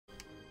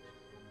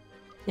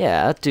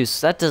Yeah,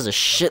 that does a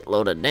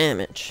shitload of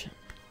damage.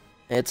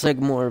 It's like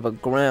more of a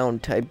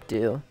ground type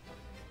deal.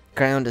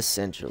 Ground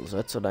essentials,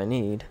 that's what I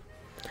need.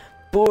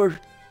 4,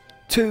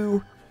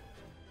 2,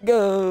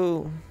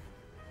 go!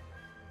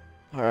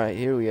 Alright,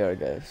 here we are,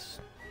 guys.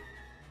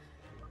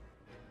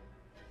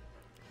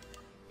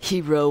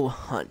 Hero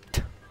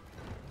Hunt.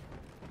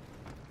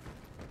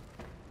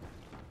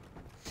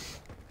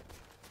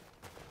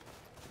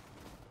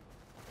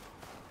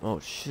 Oh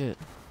shit.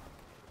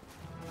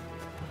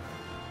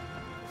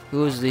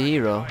 Who is the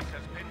hero?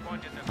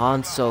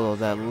 Han Solo,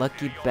 that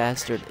lucky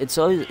bastard. It's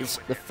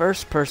the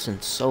first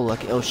person so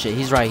lucky. Oh shit,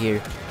 he's right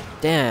here.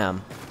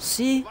 Damn.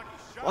 See?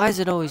 Why is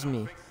it always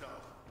me?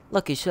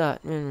 Lucky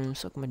shot.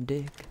 Suck my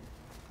dick.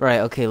 Right,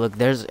 okay, look,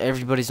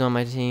 everybody's on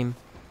my team.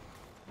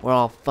 We're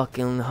all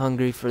fucking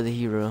hungry for the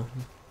hero.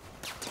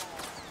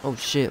 Oh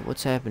shit,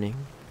 what's happening?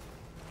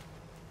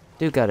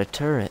 Dude got a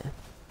turret.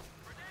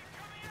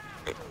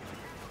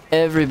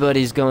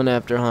 Everybody's going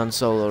after Han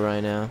Solo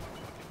right now.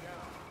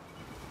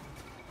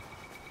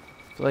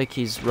 Like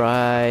he's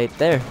right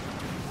there.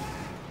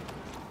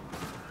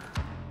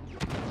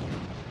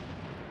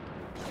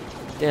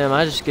 Damn,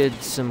 I just get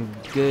some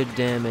good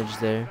damage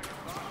there.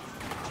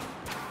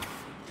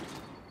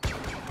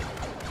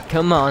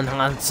 Come on,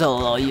 Han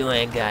Solo, you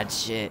ain't got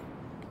shit.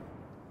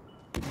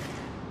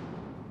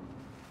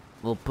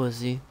 Little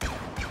pussy.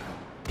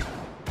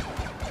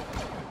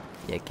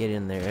 Yeah, get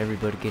in there.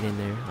 Everybody get in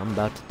there. I'm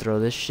about to throw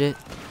this shit.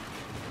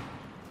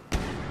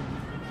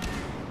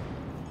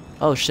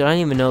 Oh shit, I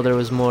didn't even know there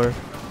was more.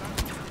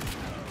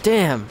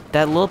 Damn,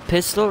 that little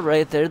pistol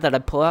right there that I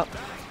pull out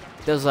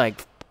does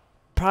like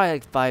probably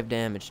like 5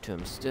 damage to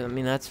him. Still, I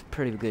mean, that's a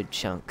pretty good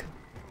chunk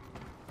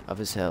of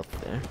his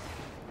health there.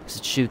 'Cause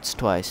it shoots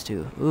twice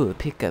too. Ooh, a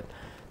pickup.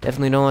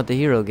 Definitely don't want the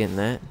hero getting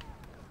that.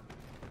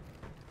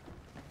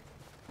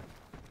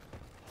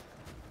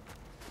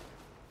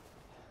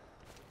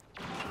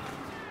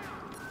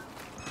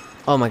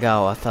 Oh my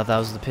god, I thought that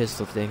was the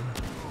pistol thing.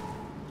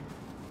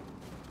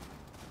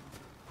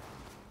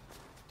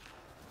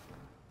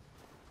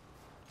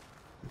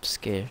 I'm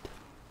scared.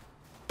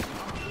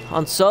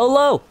 Han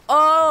Solo!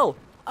 Oh!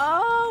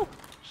 Oh!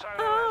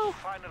 Oh!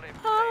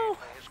 Oh!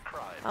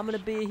 I'm gonna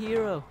be a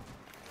hero.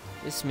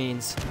 This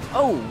means...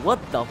 Oh, what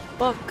the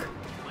fuck?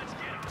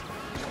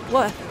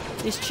 What?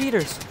 These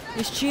cheaters.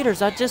 These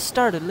cheaters, I just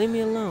started. Leave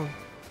me alone.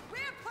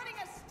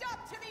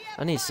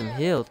 I need some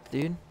heal,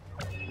 dude.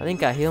 I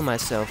think I heal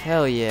myself.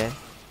 Hell yeah.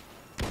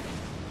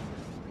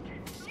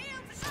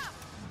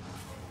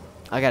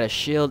 I got a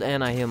shield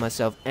and I heal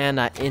myself and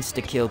I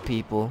insta-kill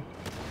people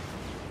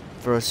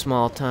for a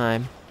small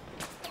time.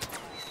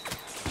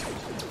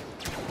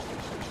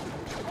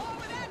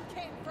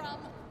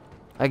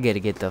 I gotta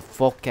get the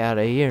fuck out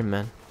of here,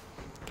 man.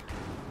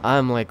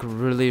 I'm like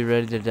really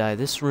ready to die.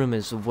 This room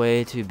is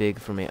way too big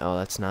for me. Oh,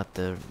 it's not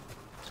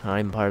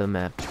even part of the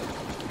map.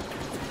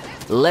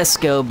 Let's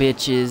go,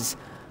 bitches.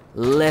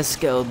 Let's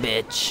go,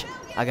 bitch.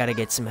 I gotta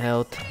get some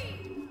health.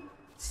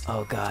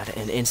 Oh god,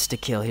 an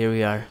insta-kill. Here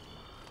we are.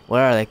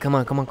 Where are they? Come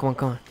on, come on, come on,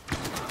 come on.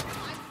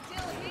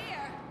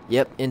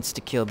 Yep,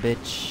 insta-kill,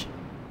 bitch.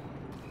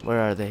 Where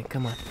are they?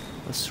 Come on.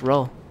 Let's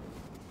roll.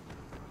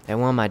 They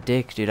want my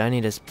dick, dude. I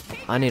need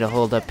to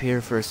hold up here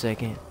for a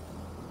second.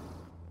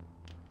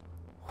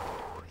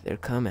 They're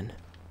coming.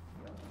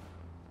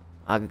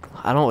 I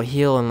don't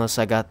heal unless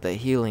I got the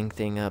healing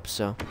thing up,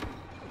 so.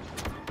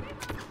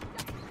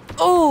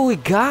 Oh, he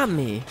got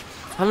me.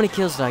 How many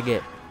kills did I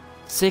get?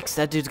 6.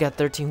 That dude's got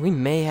 13. We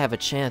may have a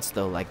chance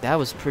though. Like that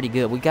was pretty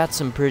good. We got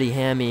some pretty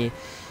hammy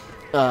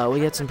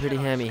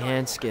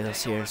hand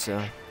skills here,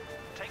 so.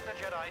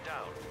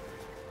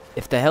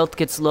 If the health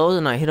gets low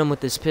and I hit him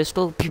with this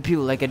pistol, pew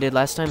pew, like I did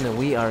last time, then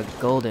we are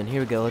golden.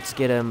 Here we go. Let's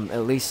get him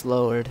at least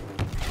lowered.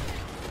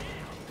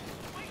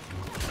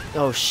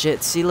 Oh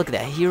shit, see, look at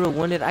that. Hero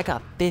wounded. I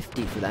got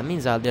 50 for that. That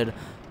means I did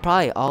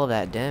probably all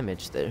that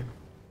damage there.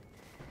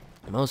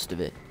 Most of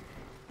it.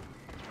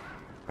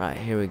 Right,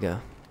 here we go.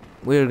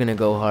 We're gonna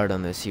go hard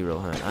on this hero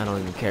hunt. I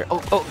don't even care.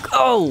 Oh, oh,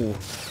 oh!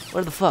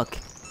 Where the fuck?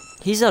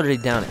 He's already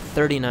down at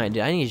 39,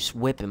 dude. I need to just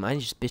whip him. I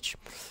need to just bitch.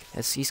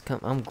 As he's come,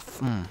 I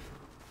don't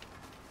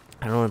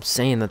know what I'm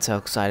saying. That's how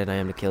excited I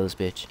am to kill this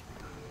bitch.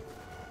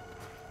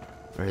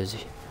 Where is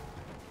he?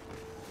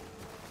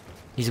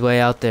 He's way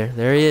out there.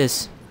 There he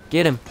is.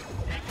 Get him.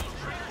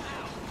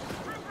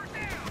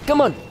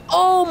 Come on.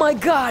 Oh my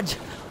god.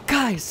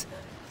 Guys.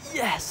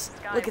 Yes.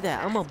 Look at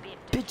that. I'm gonna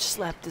bitch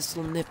slap this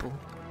little nipple.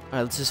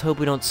 Alright, let's just hope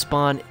we don't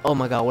spawn. Oh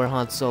my god, we're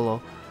Han Solo.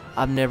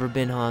 I've never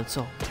been Han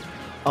Solo.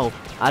 Oh,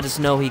 I just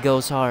know he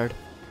goes hard.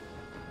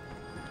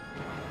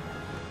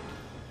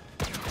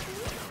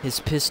 His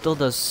pistol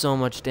does so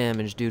much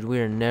damage, dude. We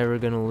are never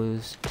gonna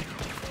lose.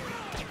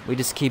 We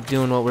just keep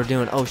doing what we're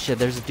doing. Oh shit,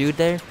 there's a dude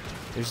there?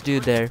 There's a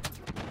dude there.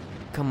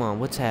 Come on,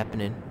 what's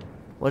happening?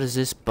 What does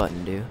this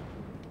button do?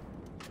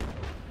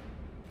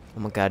 Oh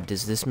my god,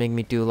 does this make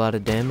me do a lot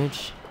of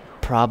damage?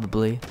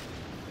 Probably.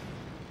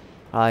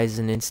 Probably is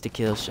an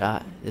insta-kill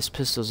shot. This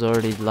pistol's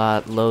already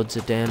loads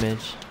of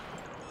damage.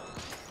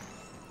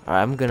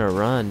 Alright, I'm gonna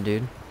run,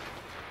 dude.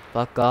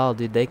 Fuck all,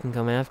 dude. They can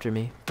come after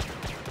me.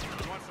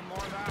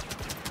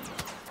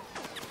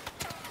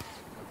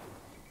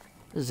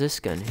 What is this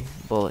gun?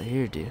 Bullet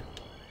here, dude.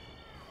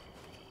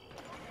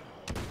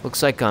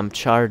 Looks like I'm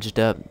charged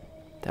up.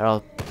 They're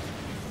all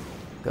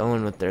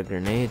going with their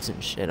grenades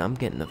and shit. I'm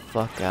getting the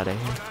fuck out of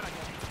here.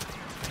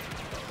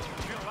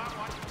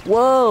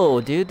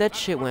 Whoa, dude, that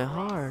shit went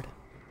hard.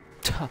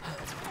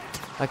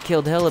 I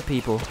killed hella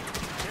people.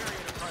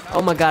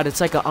 Oh my god,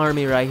 it's like an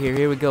army right here.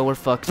 Here we go, we're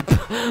fucked.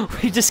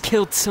 We just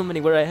killed so many.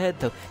 We're ahead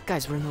though.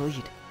 Guys, we're in the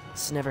lead.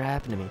 This has never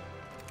happened to me.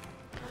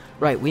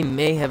 Right, we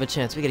may have a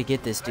chance. We gotta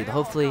get this dude.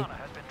 Hopefully.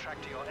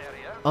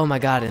 Oh my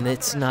god, and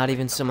it's not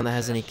even someone that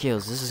has any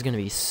kills. This is gonna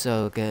be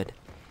so good.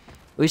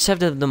 We just have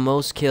to have the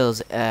most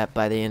kills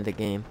by the end of the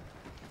game.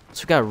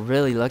 So we got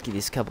really lucky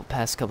these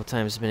past couple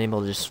times. Been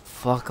able to just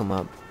fuck them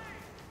up.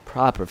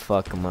 Proper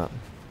fuck them up.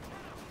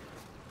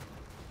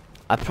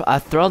 I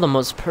throw the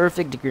most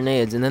perfect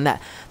grenades, and then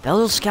that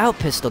little scout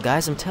pistol,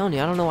 guys, I'm telling you,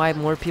 I don't know why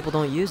more people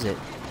don't use it.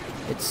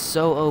 It's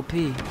so OP.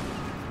 Okay,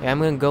 I'm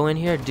gonna go in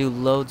here and do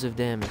loads of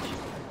damage.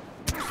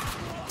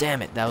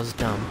 Damn it, that was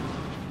dumb.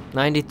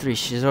 93,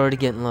 she's already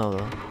getting low,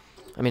 though.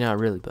 I mean, not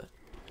really, but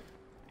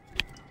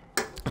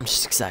I'm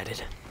just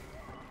excited.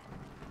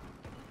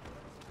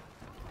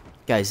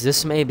 Guys,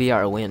 this may be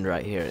our win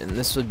right here, and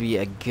this would be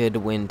a good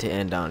win to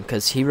end on,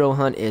 because Hero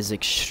Hunt is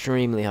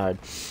extremely hard.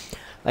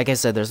 Like I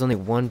said, there's only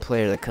one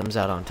player that comes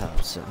out on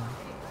top, so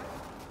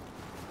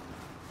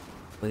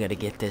we gotta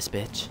get this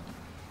bitch.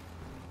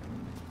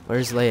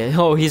 Where's Leia?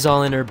 Oh, he's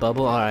all in her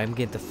bubble. Alright, I'm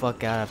getting the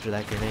fuck out after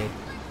that grenade.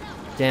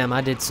 Damn,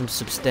 I did some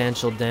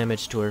substantial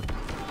damage to her.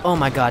 Oh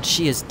my god,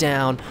 she is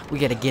down. We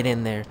gotta get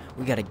in there.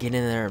 We gotta get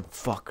in there and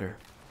fuck her.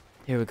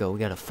 Here we go. We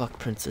gotta fuck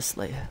Princess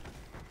Leia.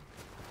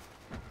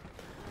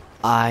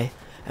 I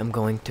am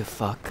going to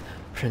fuck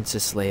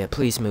Princess Leia.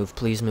 Please move.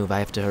 Please move. I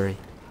have to hurry.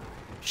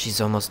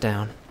 She's almost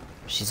down.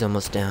 She's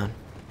almost down.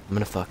 I'm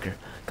gonna fuck her.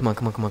 Come on,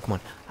 come on, come on, come on.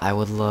 I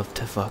would love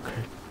to fuck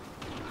her.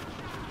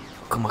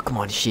 Come on, come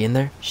on. Is she in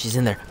there? She's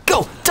in there.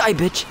 Go! Die,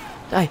 bitch!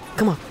 Die!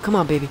 Come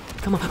on, baby.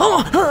 Come on.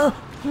 Oh!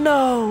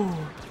 No!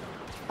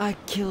 I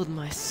killed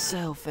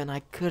myself, and I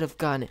could have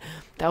gotten it.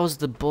 That was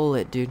the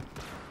bullet, dude.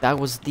 That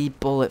was the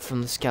bullet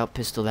from the scout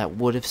pistol that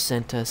would have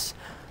sent us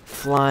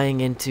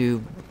flying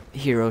into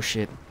hero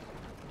ship.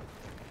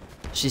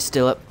 She's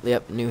still up.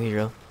 Yep, new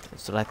hero.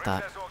 That's what I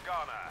thought.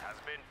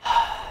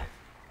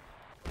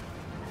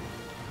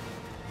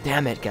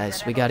 Damn it,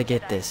 guys. We gotta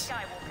get this.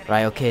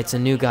 Right, okay, it's a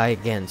new guy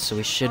again, so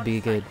we should be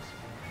good.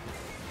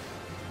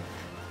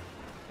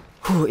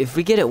 Whew, if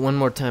we get it one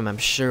more time, I'm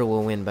sure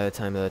we'll win by the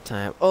time of the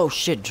time. Oh,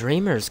 shit,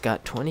 Dreamer's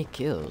got 20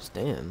 kills.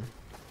 Damn.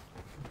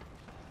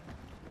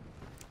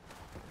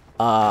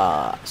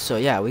 So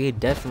yeah, we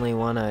definitely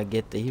want to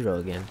get the hero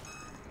again.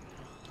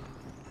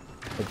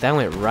 Like, that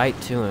went right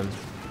to him.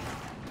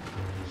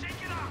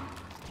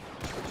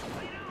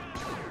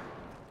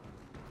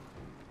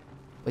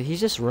 But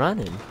he's just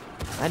running.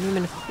 I didn't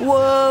even...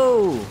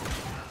 Whoa!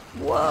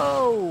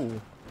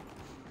 Whoa!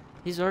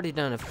 He's already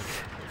done a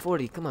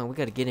 40. Come on, we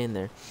gotta get in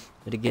there.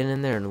 Gotta get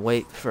in there and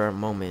wait for our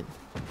moment.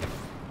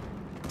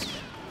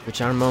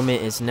 Which our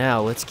moment is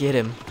now. Let's get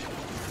him.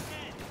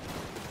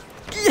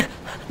 Yeah!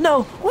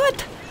 No!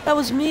 What? That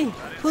was me.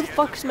 Who the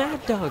fuck's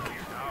Mad Dog?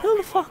 Who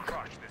the fuck?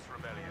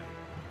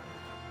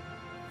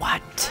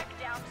 What?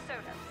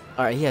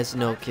 Alright, he has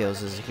no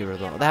kills as a hero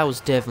though. That was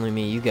definitely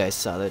me. You guys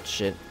saw that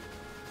shit.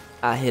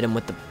 I hit him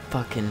with the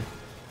fucking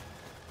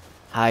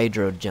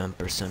hydro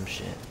jump or some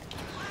shit.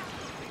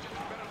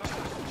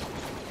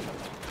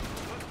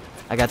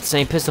 I got the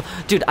same pistol.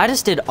 Dude, I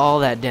just did all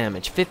that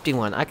damage.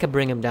 51. I could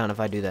bring him down if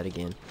I do that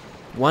again.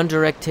 One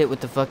direct hit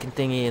with the fucking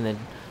thingy and then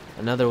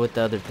another with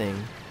the other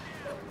thing.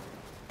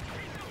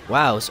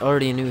 Wow, it's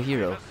already a new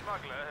hero.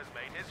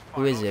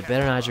 Who is it?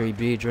 Better not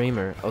be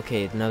Dreamer.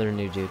 Okay, another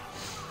new dude.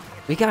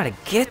 We gotta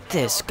get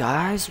this,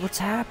 guys. What's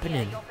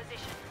happening?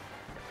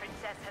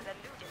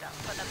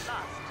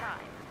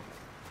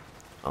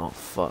 Oh,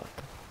 fuck.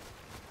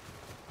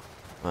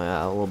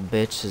 My little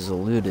bitch has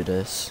eluded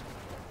us.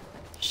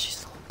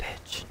 She's a little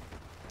bitch.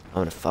 I'm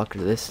gonna fuck her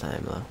this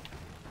time, though.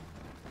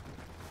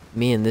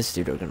 Me and this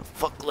dude are gonna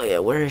fuck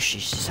Leia. Where is she?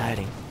 She's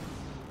hiding.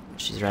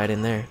 She's right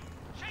in there.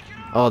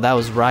 Oh, that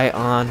was right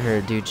on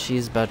her, dude.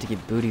 She's about to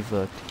get booty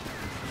fucked.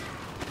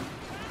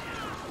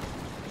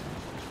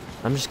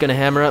 I'm just gonna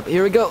hammer up.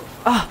 Here we go.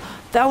 Ah,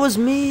 that was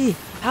me.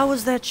 How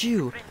was that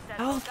you?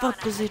 How the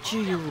fuck was it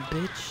you little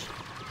bitch?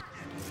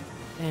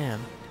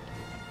 Damn.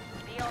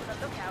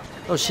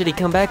 Oh shit, he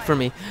come back for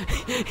me.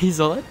 He's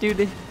all that dude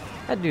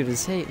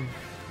is hating.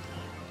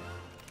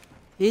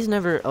 He's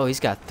never... Oh, he's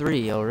got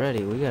 3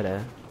 already. We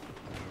gotta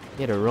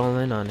roll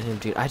in on him,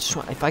 dude. I just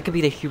want... If I could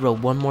be the hero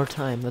one more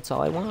time, that's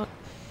all I want.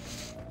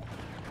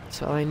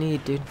 That's all I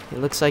need, dude. It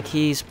looks like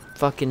he's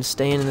fucking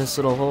staying in this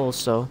little hole,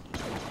 so...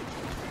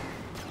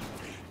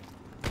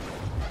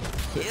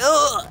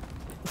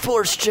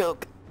 Force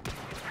choke.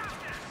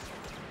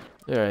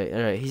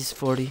 Alright, he's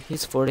 40.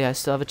 He's 40. I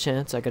still have a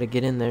chance. I gotta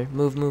get in there.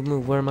 Move.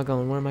 Where am I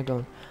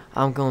going?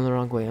 I'm going the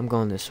wrong way. I'm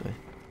going this way.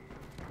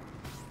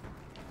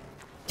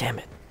 Damn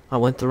it. I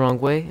went the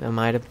wrong way. I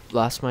might have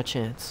lost my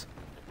chance.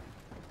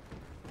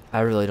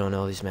 I really don't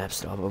know these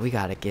maps at all, but we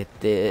gotta get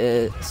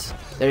this.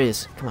 There he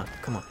is. Come on,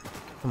 come on.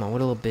 Come on, what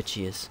a little bitch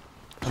he is.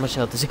 How much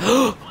health is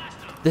he?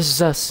 This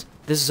is us.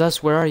 This is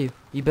us. Where are you?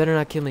 You better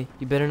not kill me.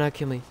 You better not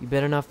kill me. You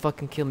better not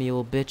fucking kill me, you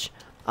little bitch.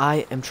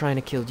 I am trying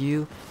to kill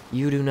you.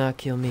 You do not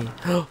kill me.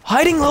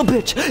 Hiding, little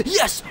bitch!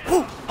 Yes!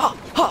 Woo! Ha!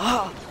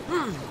 Ha!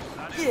 Ha!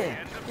 Yeah!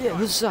 Yeah,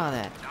 who saw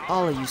that?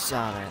 All of you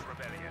saw that.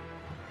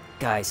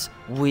 Guys,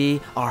 we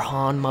are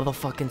Han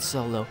motherfucking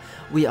Solo.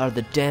 We are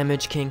the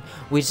damage king.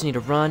 We just need to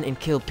run and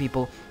kill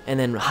people and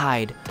then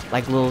hide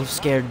like little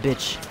scared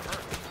bitch.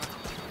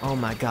 Oh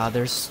my god,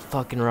 there's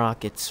fucking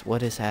rockets.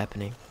 What is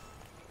happening?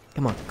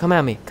 Come on, come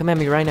at me. Come at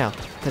me right now.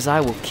 Because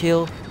I will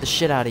kill the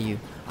shit out of you.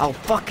 I'll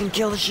fucking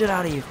kill the shit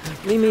out of you.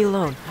 Leave me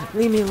alone.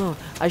 Leave me alone.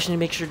 I just need to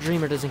make sure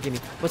Dreamer doesn't get me.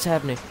 What's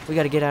happening? We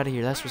gotta get out of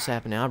here. That's what's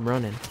happening. I'm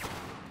running.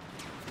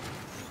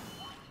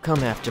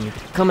 Come after me.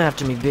 Come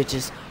after me,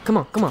 bitches. Come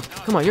on, come on,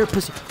 come on. You're a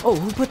pussy. Oh,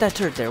 who put that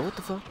turret there? What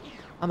the fuck?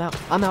 I'm out.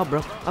 I'm out,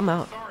 bro. I'm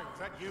out.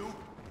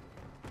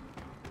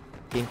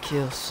 Getting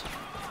kills.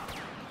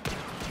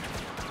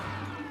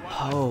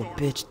 Oh,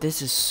 bitch.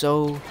 This is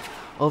so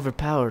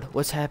overpowered.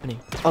 What's happening?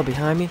 Oh,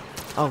 behind me?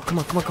 Oh, come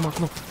on, come on, come on,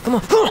 come on. Come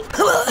on,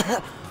 come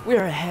on.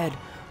 We're ahead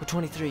with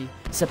 23.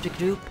 Septic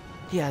Dupe,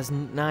 he has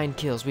 9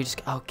 kills. We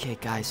just... Okay,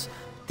 guys.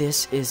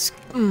 This is...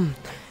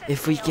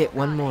 if we get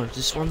one more,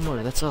 just one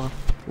more, that's all.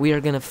 We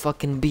are gonna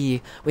fucking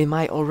be... We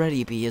might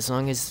already be, as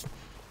long as...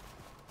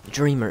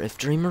 Dreamer. If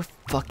Dreamer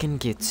fucking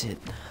gets it,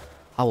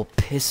 I will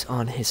piss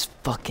on his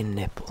fucking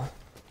nipple.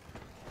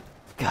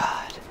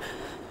 God.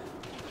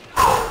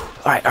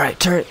 Alright, alright,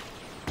 turret.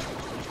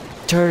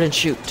 Turret and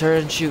shoot,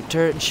 turret and shoot,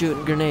 turret and shoot,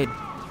 and grenade.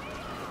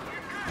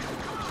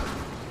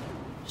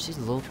 She's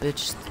a little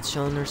bitch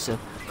showing herself.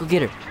 Go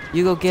get her.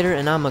 You go get her,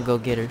 and I'ma go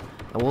get her.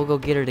 And we'll go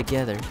get her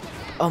together.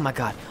 Oh my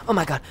god. Oh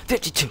my god.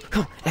 52.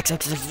 Come on.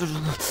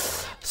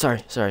 X.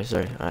 Sorry.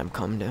 I'm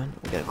calming down.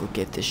 We gotta go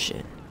get this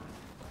shit.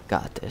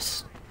 Got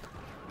this.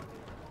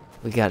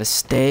 We gotta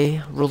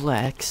stay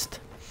relaxed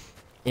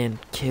and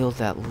kill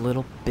that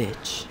little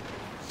bitch.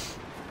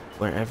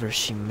 Wherever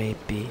she may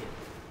be.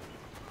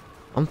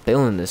 I'm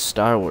feeling this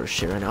Star Wars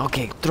shit right now.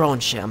 Okay,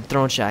 throwing shit. I'm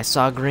throwing shit. I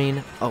saw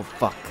green. Oh,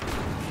 fuck.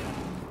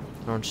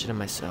 Throwing shit at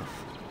myself.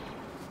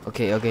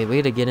 Okay, we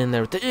gotta get in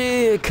there with the...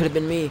 It could have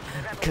been me.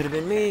 It could have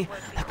been me.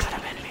 It could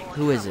have been me.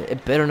 Who is it?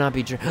 It better not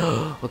be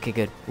Okay,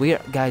 good. We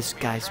are... Guys,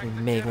 we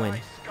may win.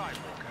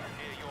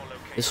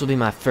 This will be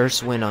my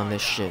first win on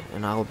this shit.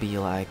 And I'll be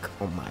like,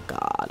 oh my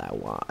god, I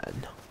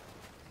won.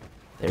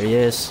 There he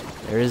is.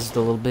 There is the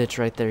little bitch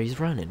right there. He's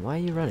running. Why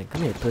are you running?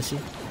 Come here, pussy.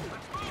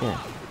 Yeah.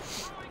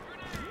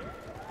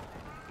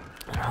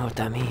 I don't know what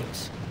that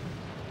means.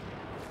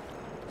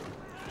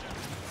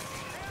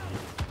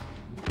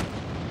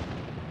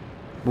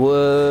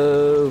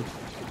 Whoa.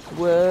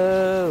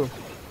 Whoa.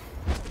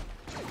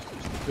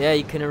 Yeah,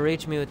 you couldn't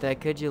reach me with that,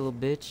 could you, little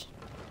bitch?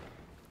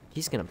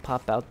 He's gonna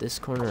pop out this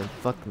corner and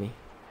fuck me.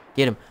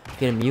 Get him.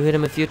 Get him. You hit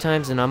him a few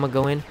times, and I'm gonna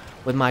go in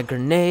with my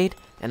grenade,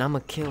 and I'm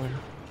gonna kill him.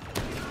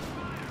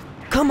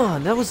 Come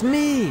on, that was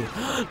me!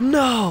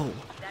 No!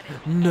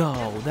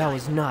 No, that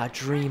was not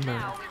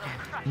Dreamer.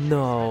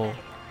 No.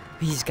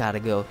 He's gotta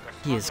go.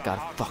 He has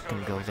gotta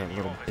fucking go, that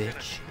little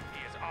bitch.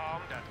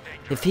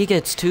 If he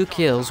gets 2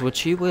 kills,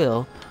 which he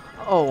will...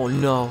 Oh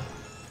no.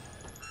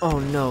 Oh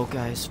no,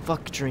 guys.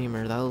 Fuck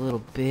Dreamer, that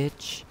little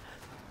bitch.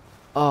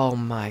 Oh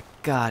my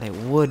god, it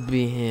would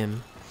be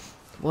him.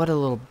 What a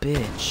little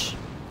bitch.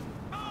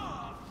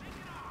 God,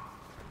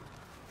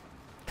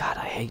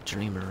 I hate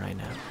Dreamer right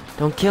now.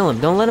 Don't kill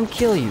him. Don't let him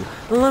kill you.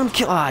 Don't let him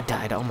kill... Oh, I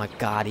died. Oh my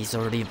god, he's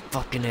already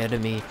fucking ahead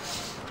of me.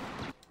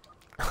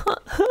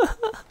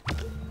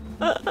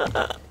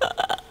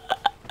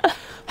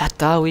 I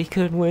thought we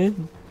could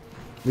win.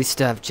 We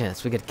still have a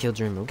chance. We gotta kill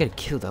Dreamer. We gotta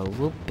kill that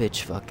little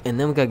bitch fuck. And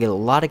then we gotta get a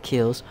lot of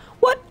kills.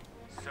 What?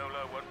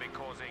 Solo won't be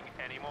causing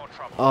any more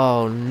trouble.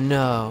 Oh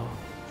no.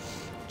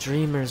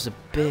 Dreamer's a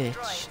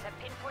bitch.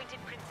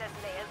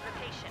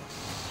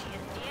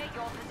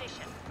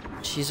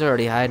 She's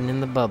already hiding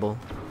in the bubble.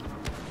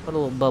 What a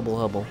little bubble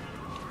hubble.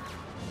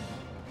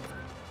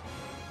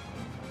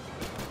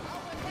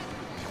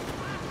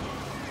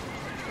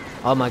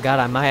 Oh my god,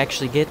 I might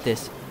actually get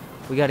this.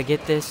 We gotta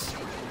get this.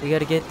 We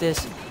gotta get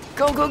this.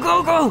 Go, go,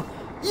 go, go!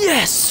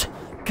 Yes!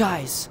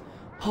 Guys,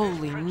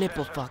 holy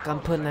nipple fuck. I'm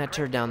putting that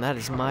turret down. That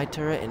is my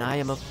turret, and I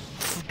am a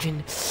fucking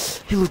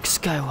Luke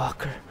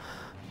Skywalker.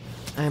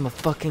 I am a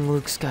fucking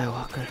Luke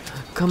Skywalker.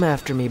 Come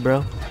after me,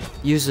 bro.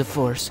 Use the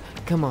Force.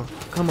 Come on,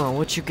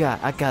 what you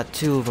got? I got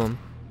 2 of them.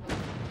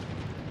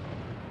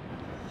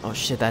 Oh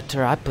shit, that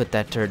turret, I put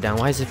that turret down.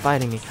 Why is it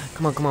fighting me?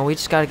 Come on, we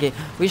just gotta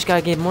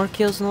get more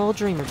kills than the little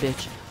Dreamer,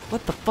 bitch.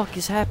 What the fuck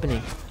is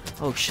happening?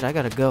 Oh shit, I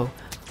gotta go.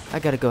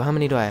 How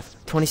many do I have?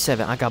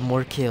 27. I got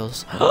more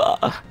kills.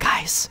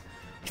 Guys,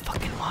 we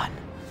fucking won.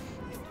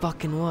 We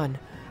fucking won.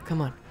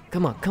 Come on,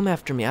 come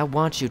after me. I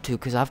want you to,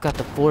 because I've got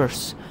the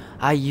Force.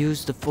 I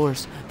use the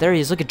Force. There he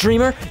is. Look at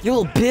Dreamer, you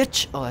little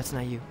bitch. Oh, that's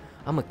not you.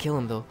 I'm gonna kill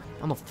him, though.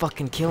 I'm gonna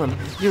fucking kill him.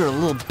 You're a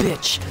little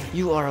bitch.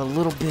 You are a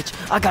little bitch.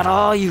 I got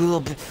all you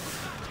little bitch.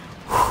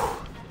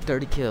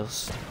 30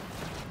 kills.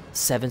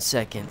 7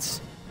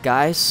 seconds.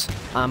 Guys,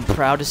 I'm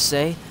proud to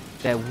say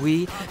that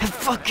we have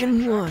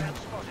fucking won.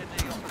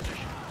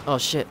 Oh,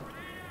 shit.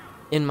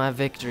 In my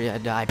victory, I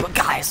died. But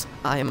guys,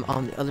 I am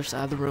on the other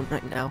side of the room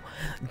right now,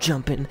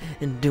 jumping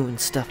and doing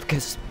stuff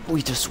because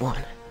we just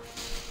won.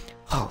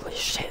 Holy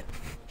shit.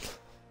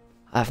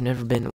 I've never been